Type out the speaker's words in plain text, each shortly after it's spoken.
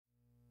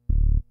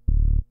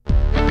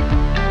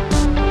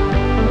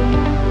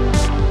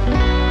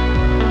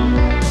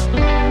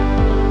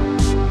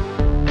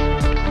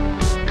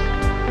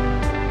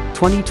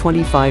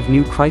2025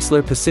 new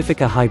Chrysler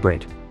Pacifica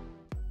Hybrid.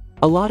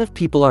 A lot of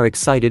people are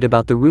excited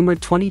about the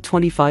rumored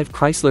 2025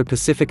 Chrysler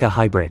Pacifica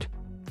Hybrid.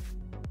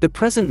 The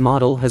present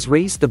model has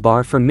raised the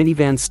bar for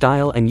minivan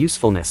style and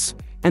usefulness,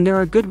 and there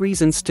are good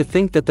reasons to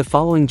think that the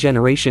following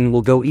generation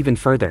will go even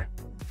further.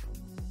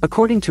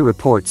 According to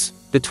reports,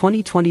 the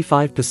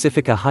 2025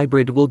 Pacifica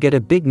Hybrid will get a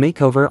big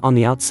makeover on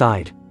the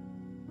outside.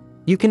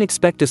 You can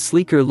expect a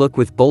sleeker look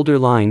with bolder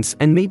lines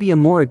and maybe a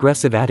more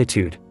aggressive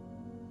attitude.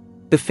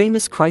 The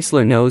famous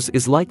Chrysler nose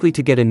is likely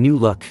to get a new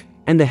look,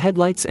 and the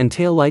headlights and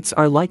taillights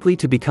are likely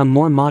to become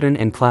more modern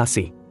and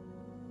classy.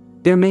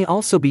 There may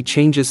also be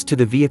changes to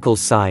the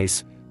vehicle's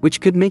size,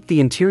 which could make the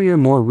interior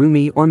more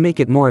roomy or make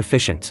it more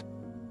efficient.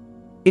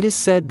 It is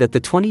said that the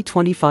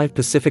 2025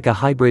 Pacifica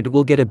Hybrid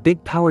will get a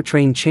big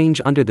powertrain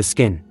change under the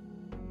skin.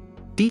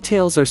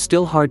 Details are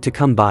still hard to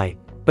come by,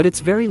 but it's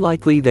very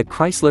likely that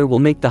Chrysler will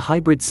make the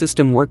hybrid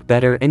system work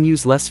better and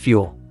use less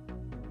fuel.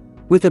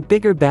 With a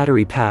bigger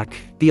battery pack,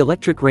 the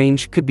electric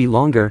range could be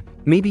longer,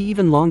 maybe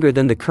even longer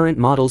than the current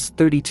model's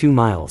 32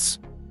 miles.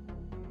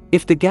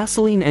 If the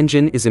gasoline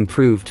engine is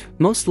improved,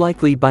 most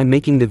likely by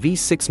making the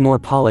V6 more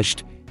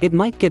polished, it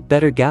might get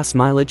better gas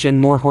mileage and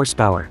more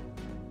horsepower.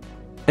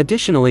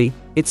 Additionally,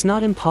 it's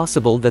not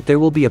impossible that there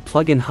will be a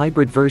plug-in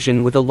hybrid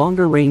version with a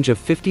longer range of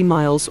 50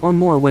 miles or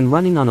more when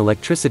running on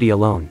electricity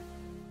alone.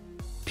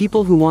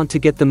 People who want to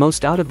get the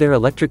most out of their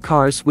electric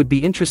cars would be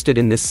interested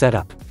in this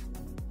setup.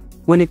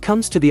 When it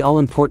comes to the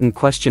all-important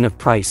question of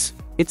price,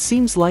 it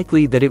seems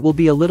likely that it will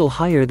be a little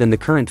higher than the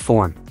current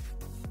form.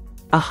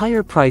 A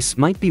higher price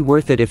might be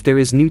worth it if there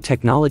is new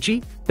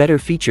technology, better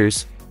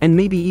features, and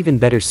maybe even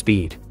better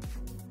speed.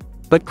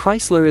 But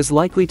Chrysler is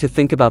likely to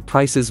think about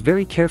prices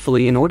very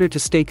carefully in order to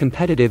stay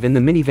competitive in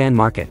the minivan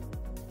market.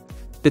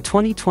 The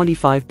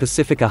 2025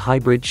 Pacifica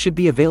Hybrid should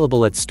be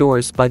available at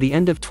stores by the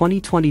end of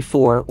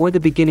 2024 or the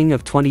beginning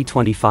of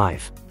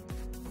 2025.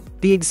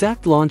 The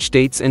exact launch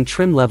dates and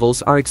trim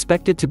levels are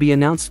expected to be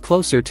announced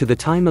closer to the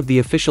time of the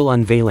official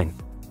unveiling.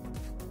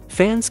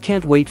 Fans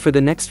can't wait for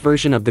the next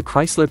version of the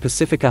Chrysler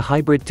Pacifica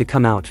Hybrid to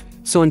come out,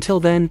 so until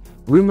then,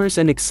 rumors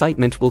and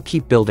excitement will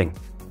keep building.